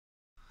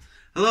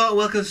Hello and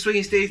welcome to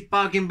Swinging Steve's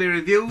Bargain Beer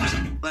Reviews.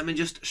 Let me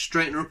just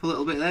straighten her up a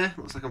little bit there.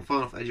 Looks like I'm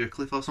falling off the edge of a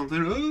cliff or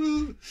something.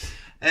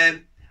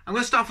 I'm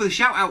going to start off with a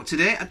shout out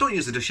today. I don't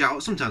usually do shout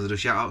out. Sometimes I do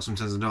shout out,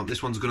 sometimes I don't.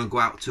 This one's going to go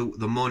out to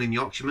the Moaning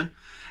Yorkshireman.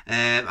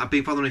 I've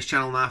been following his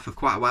channel now for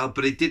quite a while,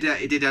 but he did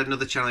have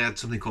another channel. He had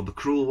something called The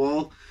Cruel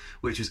Wall,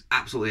 which was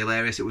absolutely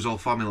hilarious. It was all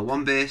Formula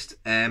 1 based.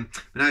 And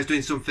I was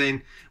doing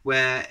something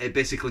where it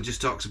basically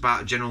just talks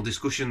about general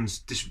discussions,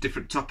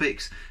 different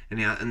topics,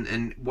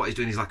 and what he's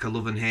doing is like a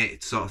love and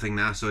hate sort of thing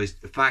now. So it's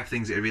 5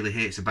 things that he really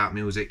hates about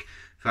music,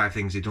 5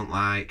 things he don't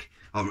like,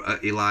 or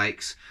he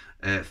likes,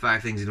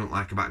 5 things he don't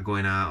like about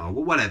going out, or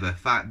whatever.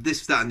 5,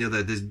 this, that and the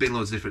other. There's been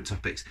loads of different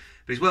topics.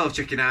 But he's well worth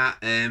checking out.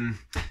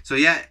 So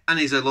yeah, and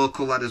he's a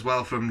local lad as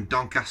well from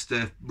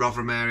Doncaster,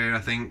 Rotherham area, I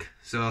think.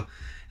 So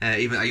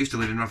even I used to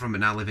live in Rotherham,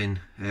 but now live in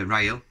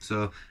Ryle.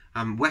 So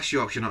I'm West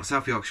Yorkshire, not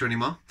South Yorkshire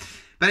anymore.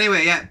 But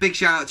anyway, yeah, big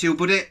shout out to you,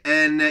 buddy.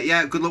 And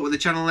yeah, good luck with the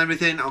channel and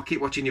everything. I'll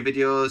keep watching your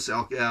videos.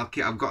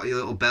 I've got your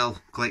little bell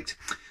clicked.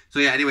 So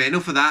yeah, anyway,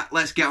 enough of that.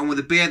 Let's get on with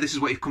the beer. This is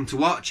what you've come to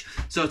watch.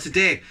 So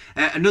today,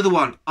 another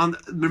one.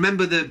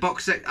 Remember the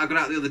box set I got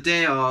out the other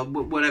day, or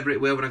whatever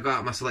it was when I got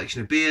out my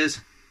selection of beers?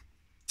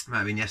 Might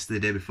have been yesterday,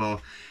 the day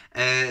before.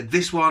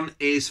 This one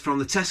is from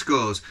the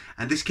Tesco's,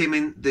 and this came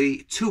in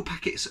the 2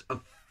 packets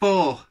of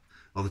 4,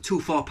 or the 2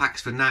 4-packs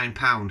for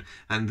 £9.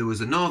 And there was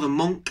a Northern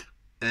Monk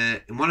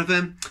in one of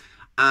them,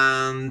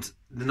 and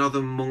the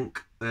Northern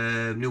Monk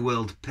New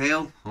World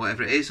Pale, or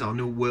whatever it is, or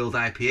New World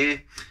IPA,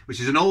 which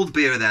is an old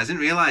beer of theirs. I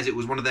didn't realise it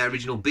was one of their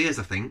original beers,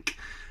 I think,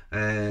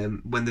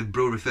 when the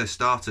brewery first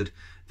started.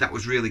 That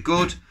was really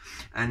good.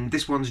 And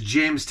this one's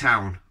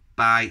Jamestown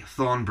by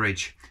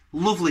Thornbridge.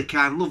 Lovely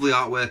can, lovely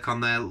artwork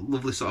on there,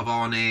 lovely sort of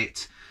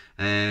ornate,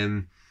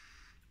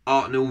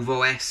 Art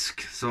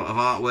Nouveau-esque sort of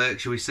artwork,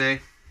 shall we say.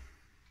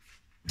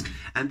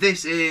 And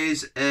this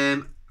is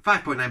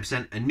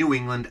 5.9% a New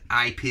England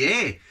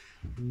IPA.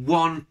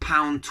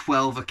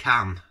 £1.12 a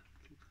can.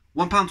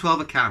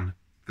 £1.12 a can.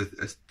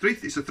 It's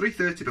a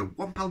 3.30,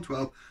 but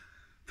 £1.12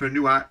 for a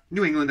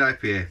New England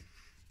IPA.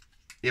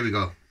 Here we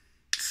go.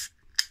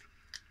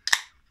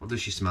 What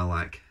does she smell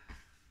like?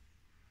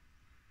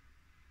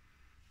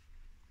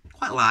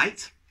 Quite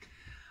light.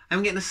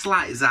 I'm getting a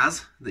slight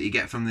zazz that you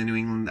get from the New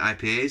England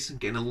IPAs. I'm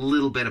getting a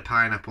little bit of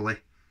pineapple-y.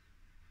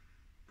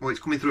 Oh, it's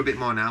coming through a bit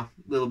more now.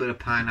 A little bit of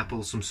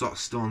pineapple, some sort of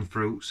stone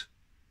fruits.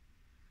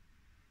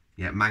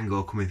 Yeah,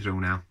 mango coming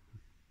through now.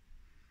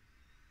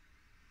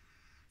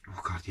 Oh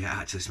god, yeah,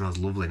 it actually smells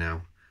lovely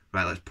now.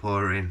 Right, let's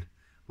pour her in.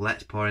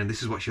 Let's pour her in.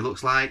 This is what she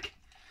looks like.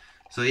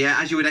 So yeah,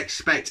 as you would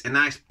expect, a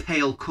nice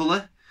pale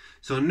colour.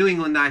 So New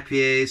England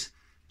IPAs,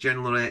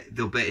 generally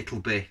it'll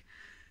be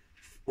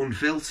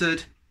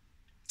unfiltered,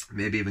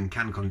 maybe even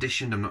can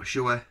conditioned, I'm not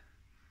sure.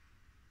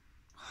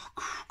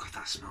 Oh god,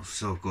 that smells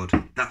so good.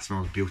 That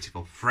smells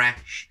beautiful.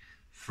 Fresh,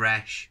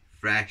 fresh,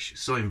 fresh,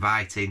 so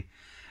inviting.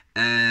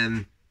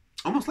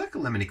 Almost like a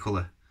lemony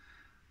colour.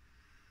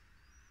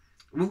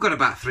 We've got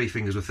about 3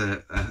 fingers with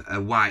a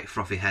white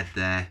frothy head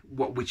there,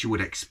 which you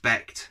would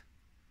expect.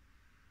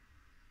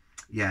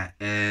 Yeah,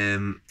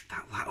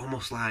 that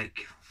almost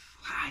like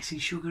icing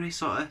sugary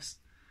sort of,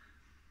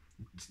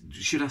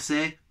 should I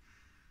say?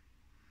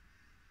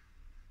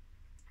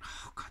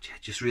 Oh god, yeah,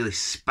 just really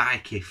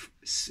spiky.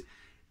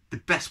 The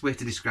best way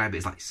to describe it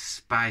is like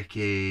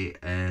spiky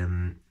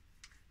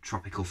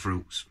tropical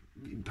fruits,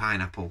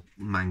 pineapple,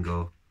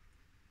 mango.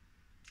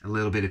 A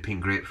little bit of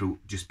pink grapefruit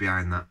just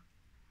behind that.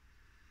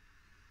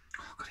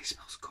 Oh god, it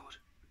smells good.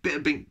 Bit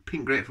of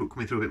pink grapefruit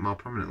coming through a bit more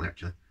prominently,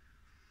 actually.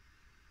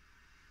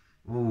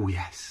 Oh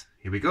yes,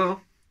 here we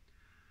go.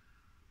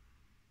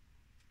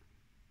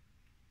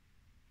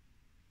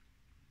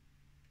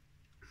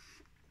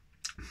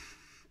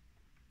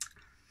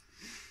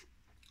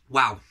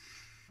 Wow,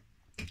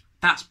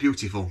 that's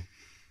beautiful.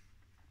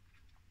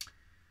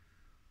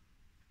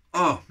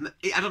 Oh,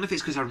 I don't know if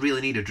it's because I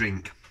really need a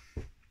drink.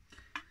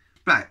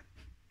 Right.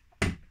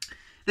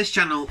 This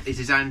channel is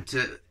designed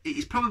to,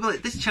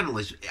 this channel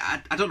is,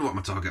 I don't know what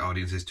my target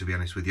audience is, to be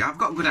honest with you. I've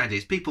got good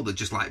ideas, people that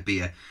just like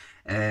beer.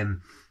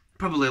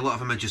 Probably a lot of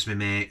them are just my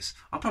mates,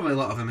 or probably a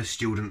lot of them are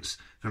students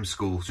from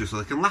school, just so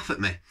they can laugh at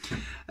me.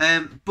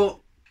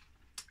 But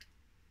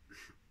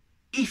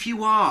if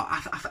you are,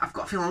 I've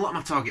got a feeling a lot of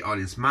my target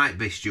audience might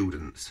be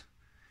students,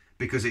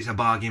 because it's a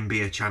bargain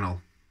beer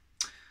channel.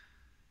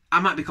 I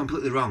might be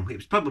completely wrong,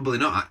 it's probably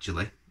not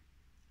actually.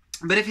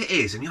 But if it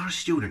is, and you're a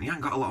student, you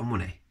haven't got a lot of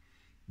money,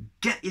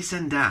 get your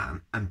send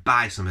down and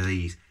buy some of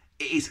these.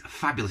 It is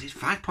fabulous. It's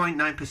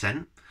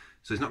 5.9%,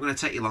 so it's not going to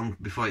take you long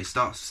before it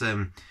starts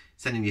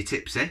sending you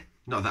tipsy.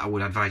 Not that I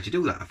would advise you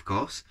do that, of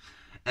course.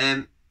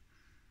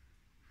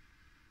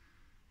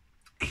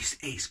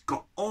 It's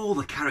got all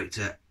the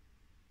character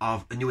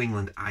of a New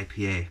England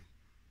IPA.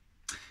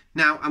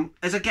 Now,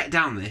 as I get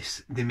down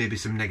this, there may be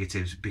some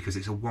negatives because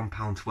it's a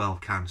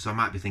 £1.12 can, so I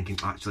might be thinking,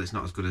 actually, it's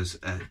not as good as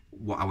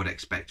what I would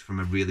expect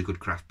from a really good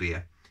craft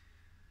beer.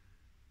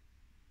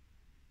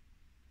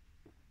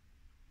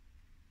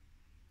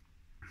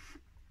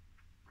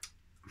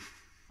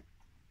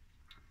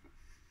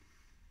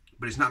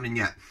 But it's not happening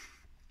yet.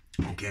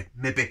 Okay,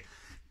 maybe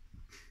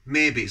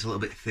it's a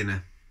little bit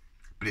thinner,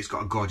 but it's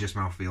got a gorgeous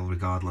mouthfeel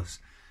regardless.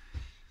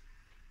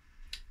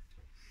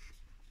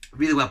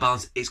 Really well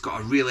balanced. It's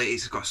got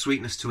a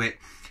sweetness to it.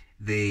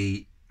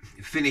 The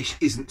finish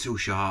isn't too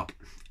sharp.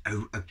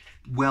 A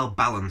well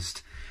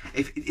balanced.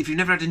 If you've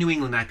never had a New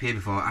England IPA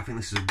before, I think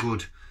this is a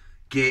good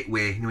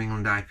gateway New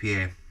England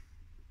IPA.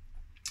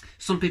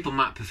 Some people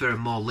might prefer a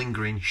more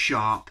lingering,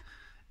 sharp,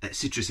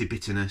 citrusy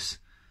bitterness.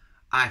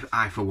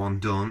 I for one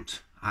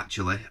don't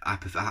actually.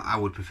 I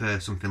would prefer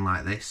something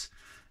like this.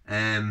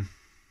 Depends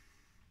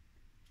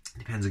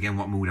again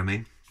what mood I'm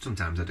in.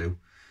 Sometimes I do.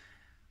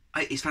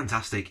 It's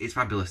fantastic. It's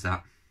fabulous.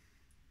 That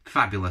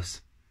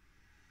fabulous.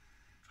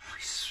 Oh,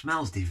 it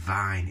smells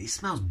divine. It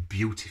smells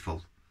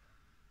beautiful.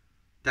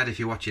 Dad, if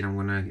you're watching, I'm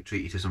gonna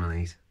treat you to some of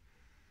these.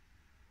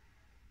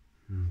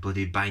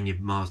 Bloody buying your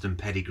Marsden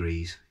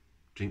pedigrees.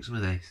 Drink some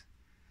of this.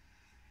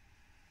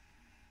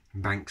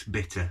 Banks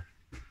Bitter.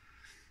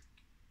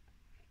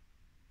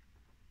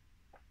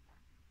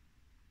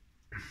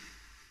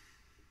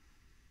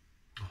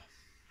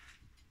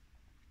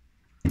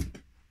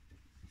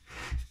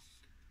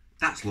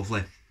 That's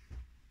lovely.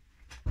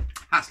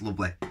 That's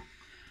lovely.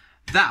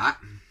 That,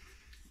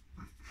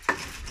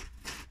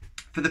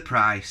 for the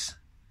price,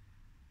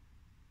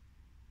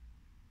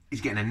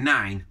 is getting a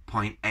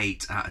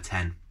 9.8 out of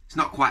 10. It's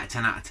not quite a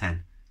 10 out of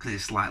 10 because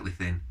it's slightly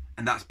thin,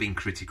 and that's being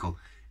critical.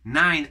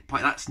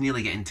 That's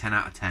nearly getting 10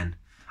 out of 10.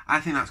 I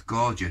think that's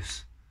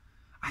gorgeous.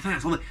 I think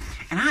that's lovely.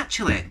 And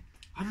actually,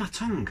 on my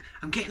tongue,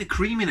 I'm getting a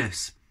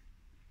creaminess.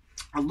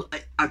 I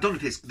don't know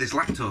if there's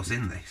lactose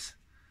in this.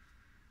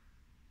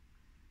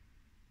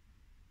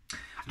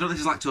 I don't know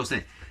if there's lactose in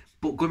it,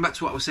 but going back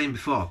to what I was saying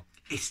before,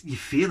 you're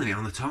feeling it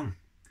on the tongue,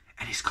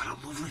 and it's got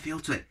a lovely feel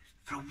to it.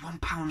 For a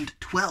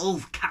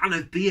 £1.12 can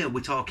of beer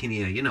we're talking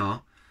here, you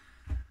know.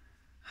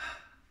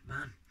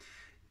 Man.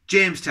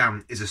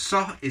 Jamestown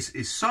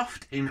is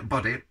soft in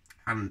body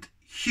and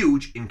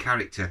huge in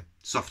character.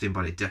 Soft in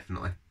body,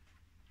 definitely.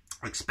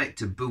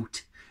 Expect a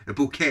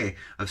bouquet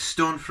of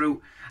stone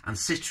fruit and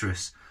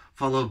citrus,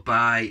 followed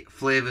by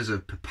flavours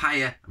of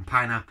papaya and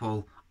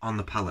pineapple on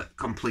the palate.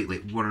 Completely,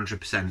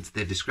 100%.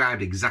 They've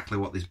described exactly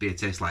what this beer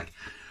tastes like.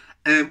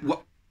 I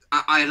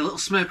had a little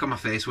smirk on my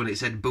face when it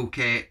said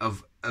bouquet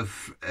of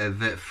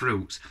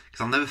fruits,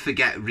 because I'll never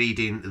forget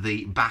reading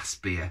the Bass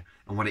beer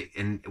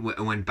and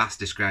when Bass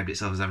described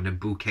itself as having a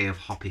bouquet of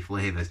hoppy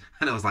flavours,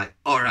 and I was like,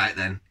 all right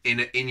then,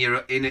 in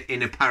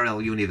a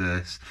parallel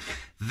universe,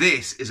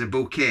 this is a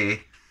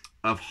bouquet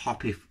of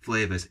hoppy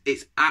flavours.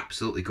 It's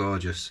absolutely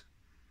gorgeous.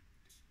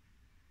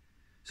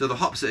 So the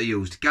hops that are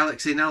used: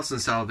 Galaxy, Nelson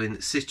Salvin,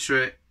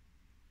 Citra,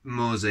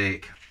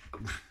 Mosaic.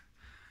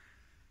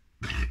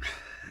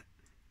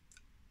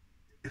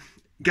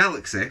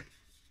 Galaxy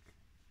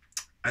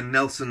and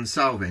Nelson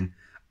Salvin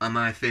are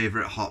my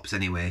favourite hops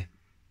anyway.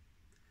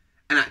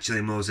 And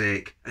actually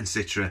Mosaic and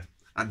Citra,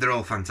 they're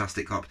all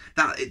fantastic hops.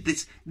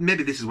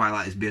 Maybe this is why I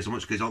like this beer so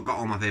much, because it's got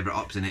all my favourite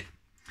hops in it.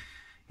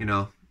 You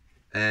know.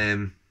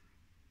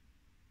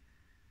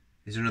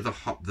 Is there another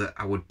hop that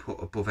I would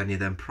put above any of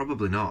them?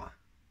 Probably not.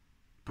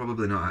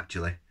 Probably not,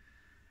 actually.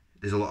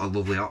 There's a lot of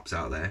lovely hops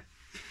out there.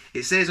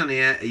 It says on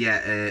here,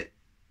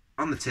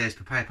 on the taste,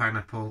 papaya,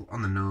 pineapple;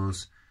 on the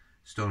nose,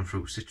 stone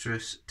fruit,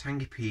 citrus;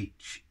 tangy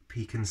peach,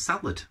 pecan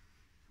salad.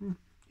 Yeah,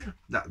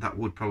 that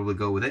would probably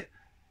go with it.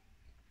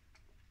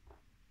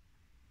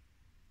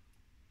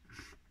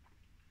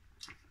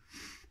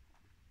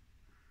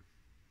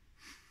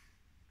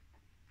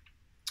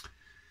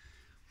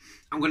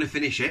 I'm going to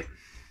finish it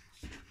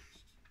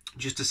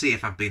just to see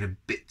if I've been a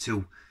bit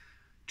too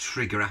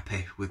trigger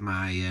happy with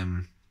my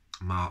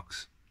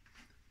marks.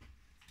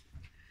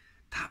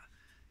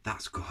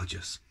 That's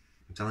gorgeous.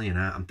 I'm telling you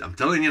now. I'm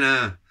telling you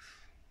now.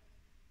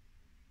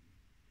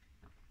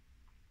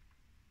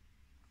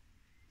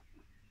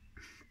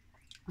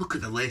 Look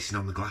at the lacing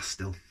on the glass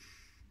still.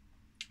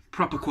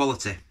 Proper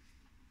quality.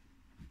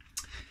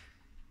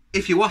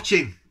 If you're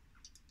watching,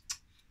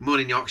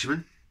 Morning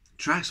Yorkshireman,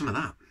 try some of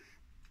that.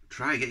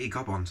 Try get your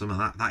gob on some of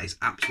that. That is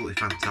absolutely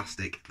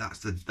fantastic. That's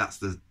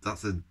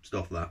the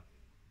stuff that.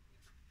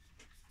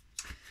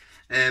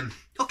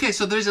 Okay,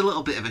 so there is a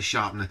little bit of a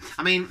sharpness.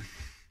 I mean,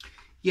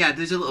 yeah,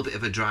 there's a little bit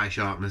of a dry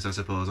sharpness, I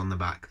suppose, on the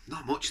back.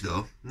 Not much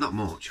though. Not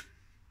much.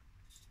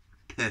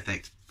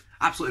 Perfect.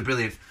 Absolutely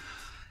brilliant.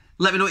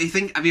 Let me know what you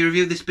think. Have you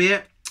reviewed this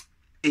beer?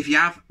 If you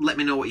have, let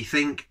me know what you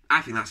think.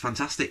 I think that's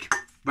fantastic.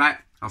 Right,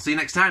 I'll see you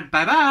next time.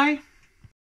 Bye bye.